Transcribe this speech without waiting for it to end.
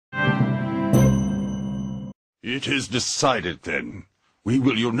It is decided, then. We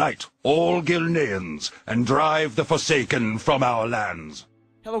will unite all Gilneans and drive the Forsaken from our lands.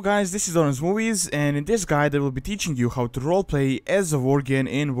 Hello guys, this is Don's Movies, and in this guide I will be teaching you how to roleplay as a Worgen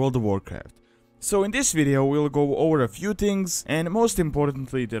in World of Warcraft. So in this video we'll go over a few things, and most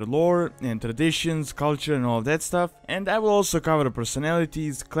importantly their lore and traditions, culture and all that stuff. And I will also cover the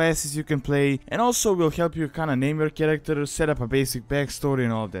personalities, classes you can play, and also will help you kinda name your character, set up a basic backstory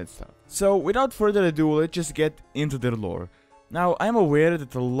and all that stuff. So without further ado, let's just get into their lore. Now, I'm aware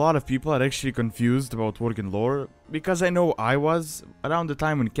that a lot of people are actually confused about Worgen lore, because I know I was around the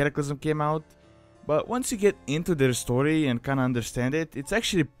time when Cataclysm came out, but once you get into their story and kinda understand it, it's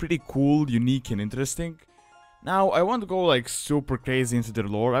actually pretty cool, unique and interesting. Now, I won't go like super crazy into their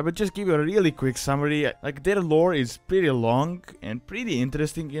lore, I would just give you a really quick summary. Like, their lore is pretty long and pretty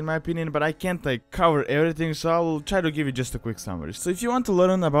interesting in my opinion, but I can't like cover everything, so I'll try to give you just a quick summary. So if you want to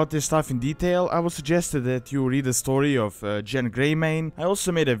learn about this stuff in detail, I would suggest that you read the story of Jen Greymane. I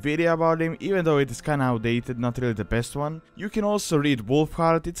also made a video about him, even though it is kinda outdated, not really the best one. You can also read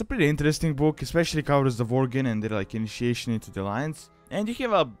Wolfheart, it's a pretty interesting book, especially covers the Worgen and their like initiation into the Alliance. And you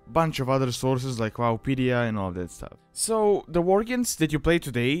have a bunch of other sources like Wowpedia and all that stuff. So, the Worgens that you play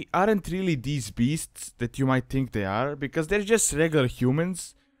today aren't really these beasts that you might think they are, because they're just regular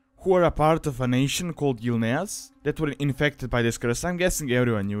humans who are a part of a nation called Gilneas that were infected by this curse. I'm guessing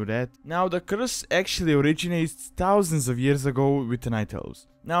everyone knew that. Now, the curse actually originates thousands of years ago with the Night Elves.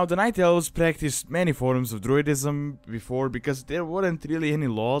 Now, the Night Elves practiced many forms of druidism before, because there weren't really any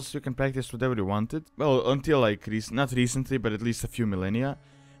laws, so you can practice whatever you wanted. Well, until like, not recently, but at least a few millennia.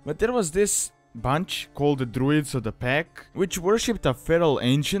 But there was this bunch called the Druids of the Pack, which worshipped a feral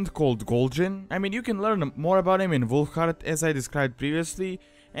ancient called Worgen. I mean, you can learn more about him in Wolfheart, as I described previously.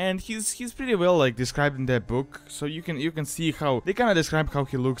 And he's pretty well like described in that book, so you can see how they kind of describe how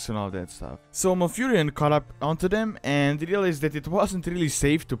he looks and all that stuff. So Malfurion caught up onto them and realized that it wasn't really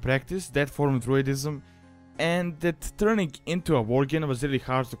safe to practice that form of druidism, and that turning into a Worgen was really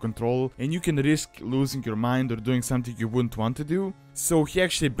hard to control, and you can risk losing your mind or doing something you wouldn't want to do. So he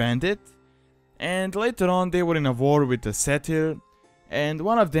actually banned it, and later on they were in a war with the Satyr, and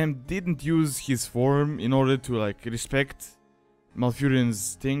one of them didn't use his form in order to like respect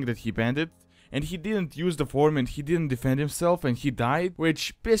Malfurion's thing that he banned it, and he didn't use the form and he didn't defend himself and he died,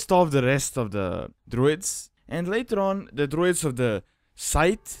 which pissed off the rest of the druids. And later on the druids of the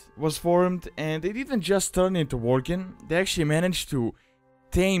Sight was formed, and they didn't just turn into Worgen, they actually managed to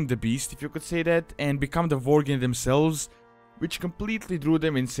tame the beast, if you could say that, and become the Worgen themselves, which completely drew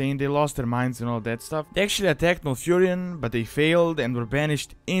them insane. They lost their minds and all that stuff. They actually attacked Malfurion, but they failed and were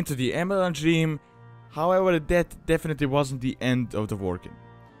banished into the Emerald Dream. However, that definitely wasn't the end of the Worgen.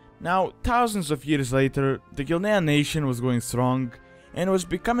 Now, thousands of years later, the Gilnean nation was going strong and was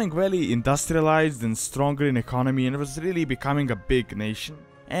becoming very industrialized and stronger in economy, and was really becoming a big nation.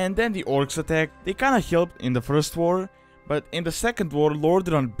 And then the orcs attacked. They kinda helped in the first war, but in the second war,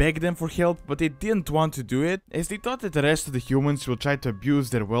 Lordaeron begged them for help, but they didn't want to do it, as they thought that the rest of the humans will try to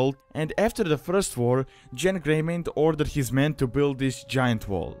abuse their wealth. And after the first war, Jen Greymane ordered his men to build this giant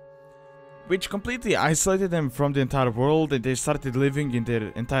wall, which completely isolated them from the entire world, and they started living in their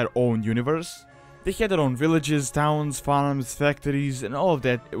entire own universe. They had their own villages, towns, farms, factories, and all of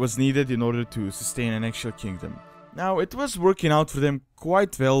that was needed in order to sustain an actual kingdom. Now, it was working out for them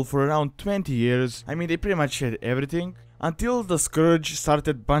quite well for around 20 years. I mean, they pretty much had everything, until the Scourge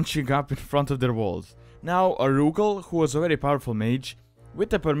started bunching up in front of their walls. Now, Arugal, who was a very powerful mage,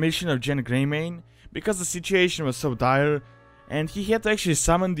 with the permission of Jen Greymane, because the situation was so dire, and he had to actually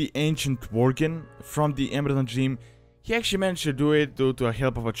summon the ancient Worgen from the Emerald Dream. He actually managed to do it due to the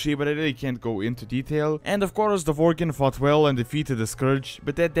help of a tree, but I really can't go into detail. And of course the Worgen fought well and defeated the Scourge,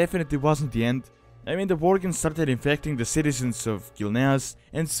 but that definitely wasn't the end. I mean, the Worgen started infecting the citizens of Gilneas,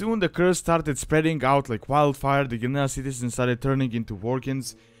 and soon the curse started spreading out like wildfire. The Gilneas citizens started turning into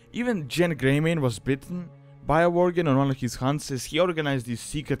Worgens. Even Jen Greymane was bitten by a Worgen on one of his hunts, as he organized these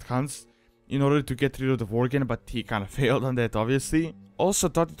secret hunts in order to get rid of the Worgen, but he kinda failed on that obviously. Also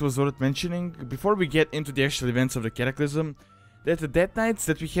thought it was worth mentioning, before we get into the actual events of the Cataclysm, that the Death Knights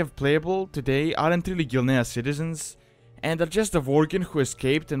that we have playable today aren't really Gilneas citizens, and are just the Worgen who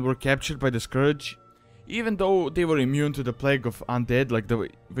escaped and were captured by the Scourge. Even though they were immune to the plague of undead, like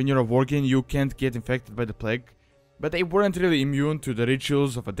when you're a Worgen you can't get infected by the plague, but they weren't really immune to the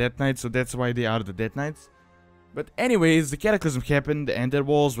rituals of a Death Knight, so that's why they are the Death Knights. But anyways, the Cataclysm happened and their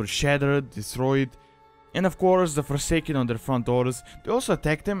walls were shattered, destroyed, and of course the Forsaken on their front doors. They also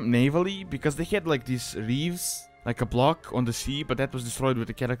attacked them navally, because they had like these reefs, like a block on the sea, but that was destroyed with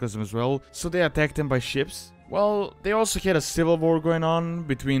the Cataclysm as well, so they attacked them by ships. Well, they also had a civil war going on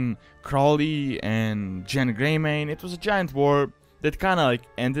between Crawley and Jen Greymane. It was a giant war that kinda like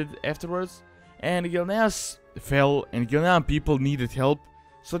ended afterwards, and Gilneas fell, and Gilnean people needed help,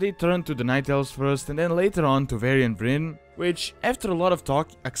 so they turned to the Night Elves first, and then later on to Varian and Bryn, which, after a lot of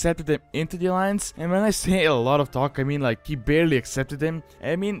talk, accepted them into the Alliance. And when I say a lot of talk, I mean like he barely accepted them.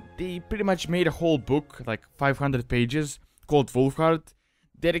 I mean, they pretty much made a whole book, like 500 pages, called Wolfheart,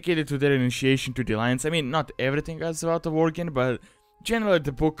 dedicated to their initiation to the Alliance. I mean, not everything is about the Worgen, but generally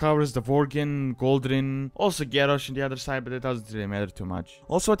the book covers the Worgen, Goldrin, also Garrosh on the other side, but it doesn't really matter too much.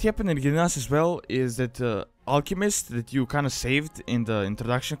 Also, what happened in Gilneas as well is that alchemist that you kind of saved in the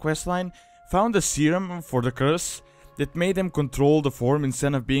introduction questline found a serum for the curse that made them control the form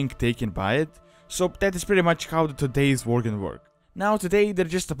instead of being taken by it. So that is pretty much how today's Worgen work. Now today they're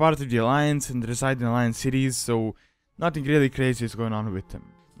just a part of the Alliance and reside in Alliance cities, so nothing really crazy is going on with them.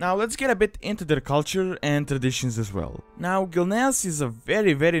 Now let's get a bit into their culture and traditions as well. Now Gilneas is a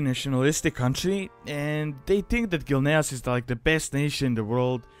very nationalistic country, and they think that Gilneas is like the best nation in the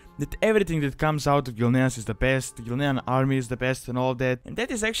world, that everything that comes out of Gilneas is the best, the Gilnean army is the best and all that. And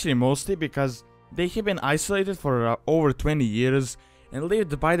that is actually mostly because they have been isolated for over 20 years and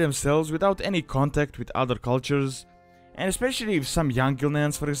lived by themselves without any contact with other cultures. And especially if some young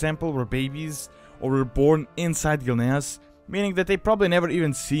Gilneans, for example, were babies or were born inside Gilneas, meaning that they probably never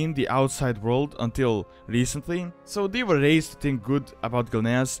even seen the outside world until recently. So they were raised to think good about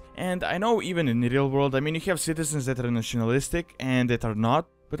Gilneas. And I know even in the real world, I mean, you have citizens that are nationalistic and that are not.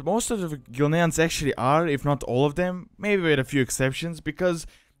 But most of the Gilneans actually are, if not all of them, maybe with a few exceptions, because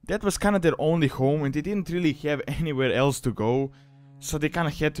that was kind of their only home and they didn't really have anywhere else to go. So they kind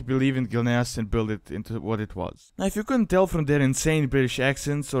of had to believe in Gilneas and build it into what it was. Now if you couldn't tell from their insane British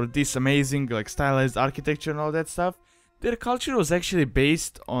accents or this amazing like stylized architecture and all that stuff, their culture was actually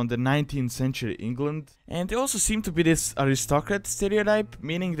based on the 19th century England. And they also seem to be this aristocrat stereotype,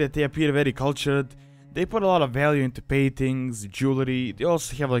 meaning that they appear very cultured. They put a lot of value into paintings, jewelry. They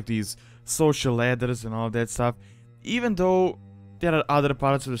also have like these social ladders and all that stuff. Even though there are other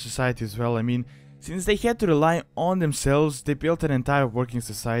parts of the society as well. I mean, since they had to rely on themselves, they built an entire working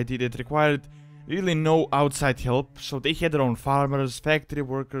society that required really no outside help. So they had their own farmers, factory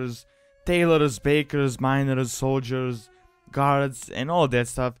workers, tailors, bakers, miners, soldiers, guards, and all that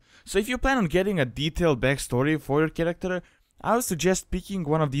stuff. So if you plan on getting a detailed backstory for your character, I would suggest picking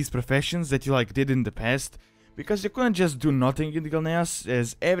one of these professions that you like did in the past, because you couldn't just do nothing in Gilneas,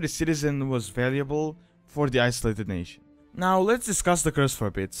 as every citizen was valuable for the isolated nation. Now let's discuss the curse for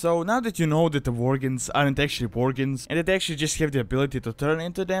a bit. So now that you know that the Worgens aren't actually Worgens, and that they actually just have the ability to turn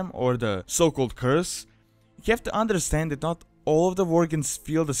into them, or the so-called curse, you have to understand that not all of the Worgens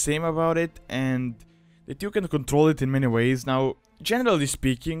feel the same about it, and that you can control it in many ways. Now, generally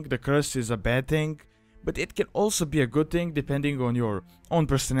speaking, the curse is a bad thing, but it can also be a good thing depending on your own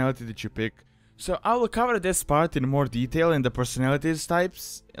personality that you pick. So I will cover this part in more detail in the personalities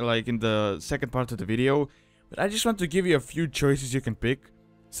types, like in the second part of the video, but I just want to give you a few choices you can pick.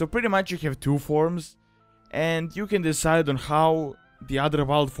 So pretty much you have two forms, and you can decide on how the other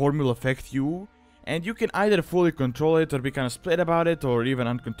wild form will affect you, and you can either fully control it or be kind of split about it, or even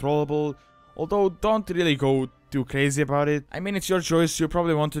uncontrollable. Although don't really go too crazy about it. I mean, it's your choice, you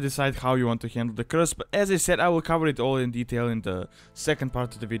probably want to decide how you want to handle the curse, but as I said, I will cover it all in detail in the second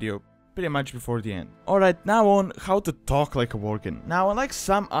part of the video, pretty much before the end. Alright, now on how to talk like a Worgen. Now, unlike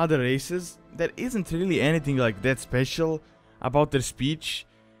some other races, there isn't really anything like that special about their speech,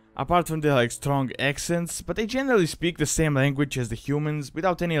 apart from their like strong accents, but they generally speak the same language as the humans,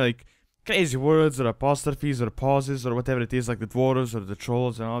 without any like crazy words or apostrophes or pauses or whatever it is, like the dwarves or the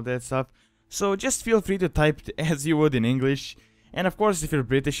trolls and all that stuff. So just feel free to type as you would in English, and of course if you're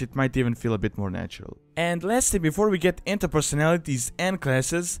British it might even feel a bit more natural. And lastly, before we get into personalities and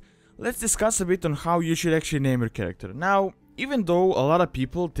classes, let's discuss a bit on how you should actually name your character. Now, even though a lot of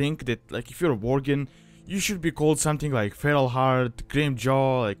people think that like if you're a Worgen, you should be called something like Feral Heart, Grim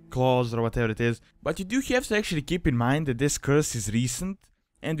Jaw, like Claws or whatever it is, but you do have to actually keep in mind that this curse is recent,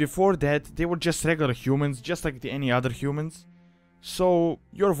 and before that they were just regular humans, just like any other humans. So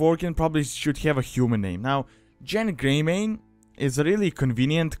your Worgen probably should have a human name. Now, Jen Greymane is a really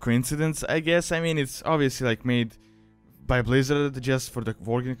convenient coincidence, I guess. I mean, it's obviously like made by Blizzard just for the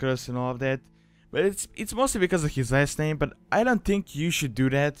Worgen curse and all of that. But it's mostly because of his last name, but I don't think you should do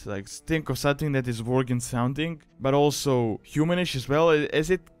that. Like, think of something that is Worgen sounding, but also humanish as well,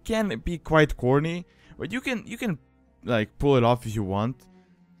 as it can be quite corny. But you can like pull it off if you want.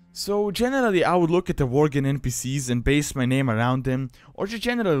 So generally I would look at the Worgen NPCs and base my name around them, or just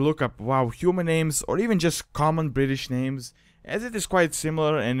generally look up WoW human names or even just common British names as it is quite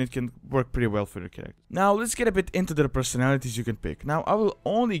similar and it can work pretty well for your character. Now let's get a bit into the personalities you can pick. Now I will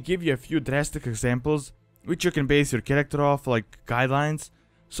only give you a few drastic examples which you can base your character off, like guidelines,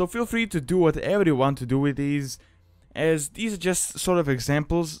 so feel free to do whatever you want to do with these, as these are just sort of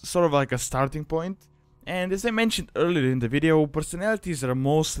examples, sort of like a starting point. And as I mentioned earlier in the video, personalities are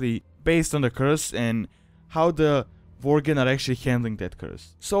mostly based on the curse and how the Worgen are actually handling that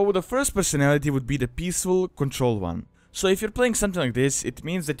curse. So the first personality would be the peaceful control one. So if you're playing something like this, it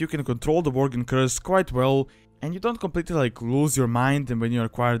means that you can control the Worgen curse quite well and you don't completely like lose your mind when you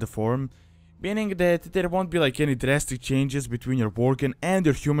acquire the form, meaning that there won't be like any drastic changes between your Worgen and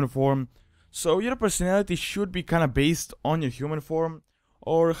your human form. So your personality should be kind of based on your human form,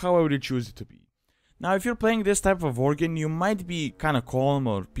 or however you choose it to be. Now if you're playing this type of Worgen, you might be kind of calm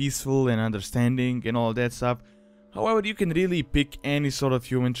or peaceful and understanding and all that stuff. However, you can really pick any sort of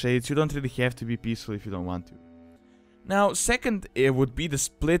human traits, you don't really have to be peaceful if you don't want to. Now second, it would be the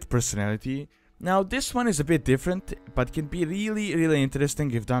split personality. Now this one is a bit different, but can be really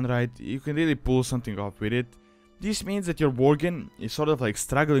interesting if done right. You can really pull something off with it. This means that your Worgen is sort of like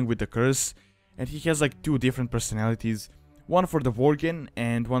struggling with the curse, and he has like two different personalities, one for the Worgen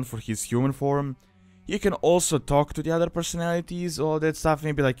and one for his human form. You can also talk to the other personalities, all that stuff,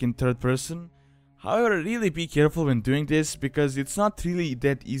 maybe like in third person. However, really be careful when doing this, because it's not really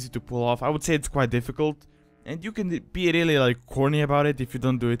that easy to pull off. I would say it's quite difficult, and you can be really like corny about it if you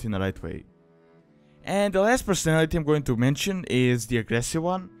don't do it in the right way. And the last personality I'm going to mention is the aggressive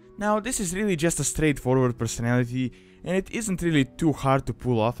one. Now this is really just a straightforward personality, and it isn't really too hard to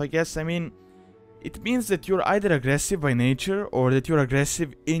pull off, I guess. I mean, it means that you're either aggressive by nature or that you're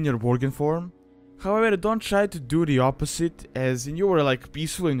aggressive in your Worgen form. However, don't try to do the opposite, as in you were like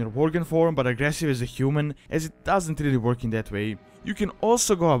peaceful in your Worgen form but aggressive as a human, as it doesn't really work in that way. You can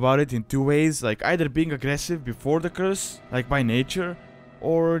also go about it in two ways, like either being aggressive before the curse, like by nature,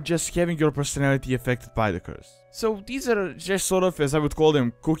 or just having your personality affected by the curse. So these are just sort of, as I would call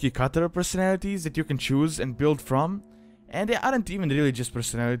them, cookie cutter personalities that you can choose and build from. And they aren't even really just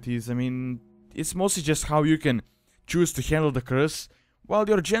personalities. I mean, it's mostly just how you can choose to handle the curse, while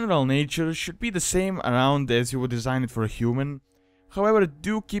your general nature should be the same around as you would design it for a human. However,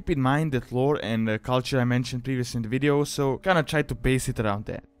 do keep in mind that lore and culture I mentioned previously in the video, so kinda try to base it around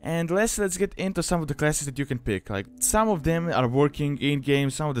that. And lastly, let's get into some of the classes that you can pick. Like, some of them are working in-game,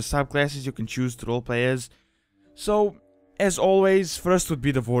 some of the subclasses you can choose to roleplay as. So, as always, first would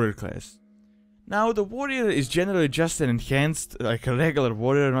be the warrior class. Now, the warrior is generally just an enhanced, like a regular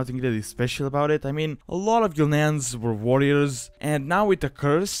warrior, nothing really special about it. I mean, a lot of Gilneans were warriors, and now with the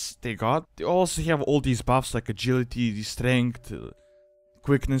curse they also have all these buffs like agility, strength,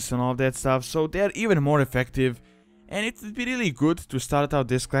 quickness and all that stuff, so they're even more effective. And it would be really good to start out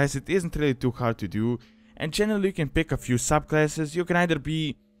this class. It isn't really too hard to do, and generally you can pick a few subclasses. You can either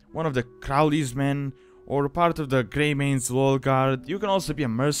be one of the Crowley's men, or part of the Greymane's Loyal Guard. You can also be a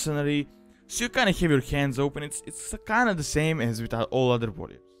mercenary, so you kind of have your hands open. It's kind of the same as with all other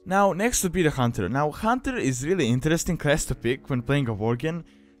warriors. Now next would be the Hunter. Now Hunter is really interesting class to pick when playing a Worgen,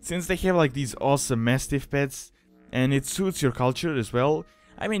 since they have like these awesome mastiff pets, and it suits your culture as well.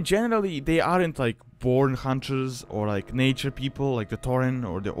 I mean, generally they aren't like born hunters or like nature people like the Tauren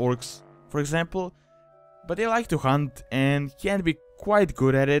or the Orcs, for example, but they like to hunt and can be quite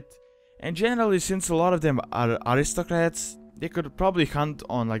good at it. And generally, since a lot of them are aristocrats, they could probably hunt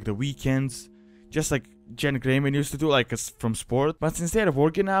on like the weekends, just like Jen Greymane used to do, like from sport. But since they're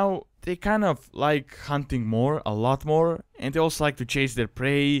Worgen now, they kind of like hunting more, a lot more, and they also like to chase their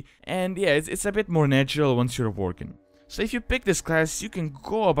prey. And yeah, it's a bit more natural once you're a Worgen. So if you pick this class, you can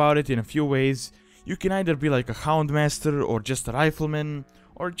go about it in a few ways. You can either be like a Houndmaster, or just a Rifleman,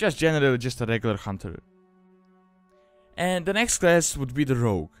 or just generally just a regular hunter. And the next class would be the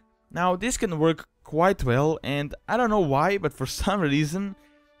Rogue. Now this can work quite well, and I don't know why, but for some reason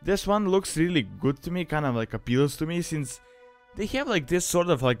this one looks really good to me, kind of like appeals to me, since they have like this sort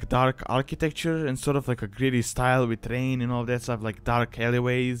of like dark architecture and sort of like a gritty style with rain and all that stuff, like dark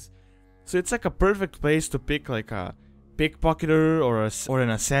alleyways. So it's like a perfect place to pick like a pickpocketer or an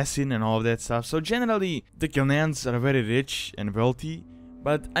assassin and all of that stuff. So generally the Gilneans are very rich and wealthy,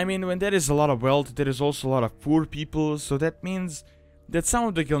 but I mean, when there is a lot of wealth, there is also a lot of poor people, so that means that some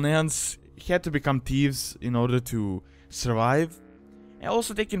of the Gilneans had to become thieves in order to survive. And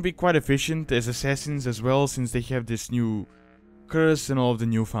also they can be quite efficient as assassins as well, since they have this new curse and all of the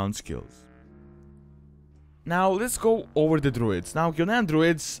newfound skills. Now let's go over the druids. Now Gilnean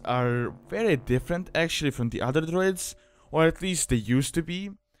druids are very different actually from the other druids, or at least they used to be.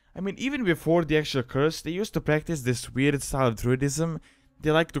 I mean, even before the actual curse, they used to practice this weird style of druidism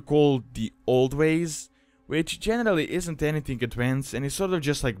they like to call the old ways, which generally isn't anything advanced and is sort of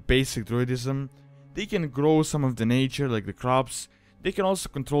just like basic druidism. They can grow some of the nature, like the crops. They can also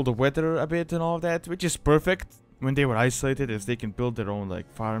control the weather a bit and all of that, which is perfect when they were isolated, as they can build their own like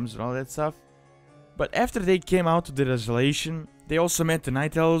farms and all that stuff. But after they came out of the isolation, they also met the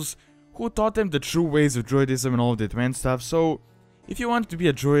Night Elves, who taught them the true ways of druidism and all of the advanced stuff. So if you want to be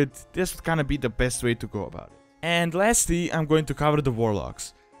a druid, this would kinda be the best way to go about it. And lastly, I'm going to cover the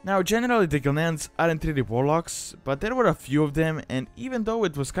warlocks. Now, generally the Gilneans aren't really warlocks, but there were a few of them, and even though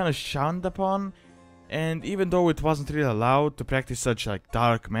it was kinda shunned upon, and even though it wasn't really allowed to practice such like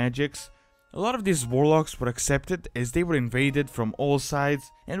dark magics, a lot of these warlocks were accepted as they were invaded from all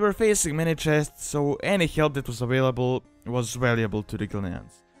sides and were facing many threats, so any help that was available was valuable to the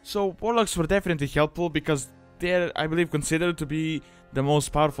Gilneans. So warlocks were definitely helpful because they're, I believe, considered to be the most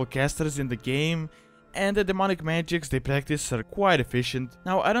powerful casters in the game, and the demonic magics they practice are quite efficient.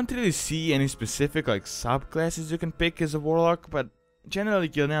 Now, I don't really see any specific like subclasses you can pick as a warlock, but generally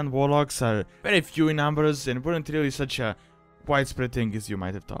Gilnean warlocks are very few in numbers and weren't really such a widespread thing as you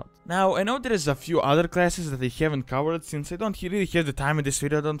might have thought. Now, I know there is a few other classes that I haven't covered since I don't really have the time in this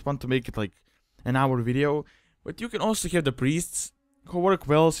video. I don't want to make it like an hour video, but you can also have the priests, who work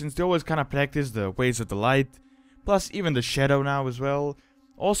well since they always kind of practice the ways of the light, plus even the shadow now as well.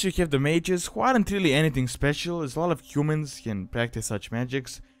 Also you have the mages, who aren't really anything special, as a lot of humans can practice such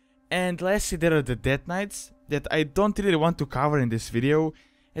magics. And lastly there are the Death Knights, that I don't really want to cover in this video,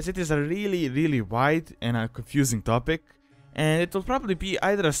 as it is a really wide and a confusing topic, and it will probably be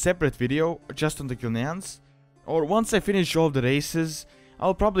either a separate video just on the Gilneans, or once I finish all the races,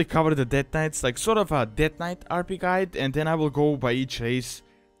 I'll probably cover the Death Knights, like sort of a Death Knight RP guide, and then I will go by each race,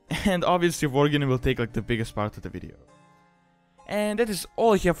 and obviously Worgen will take like the biggest part of the video. And that is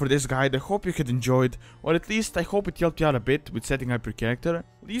all I have for this guide. I hope you had enjoyed, or at least I hope it helped you out a bit with setting up your character.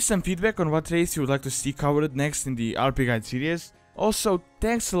 Leave some feedback on what race you would like to see covered next in the RP guide series. Also,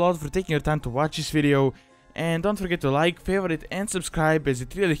 thanks a lot for taking your time to watch this video, and don't forget to like, favorite and subscribe, as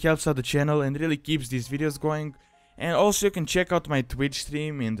it really helps out the channel and really keeps these videos going. And also you can check out my Twitch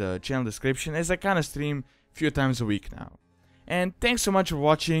stream in the channel description, as I kinda stream a few times a week now. And thanks so much for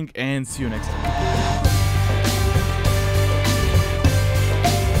watching, and see you next time.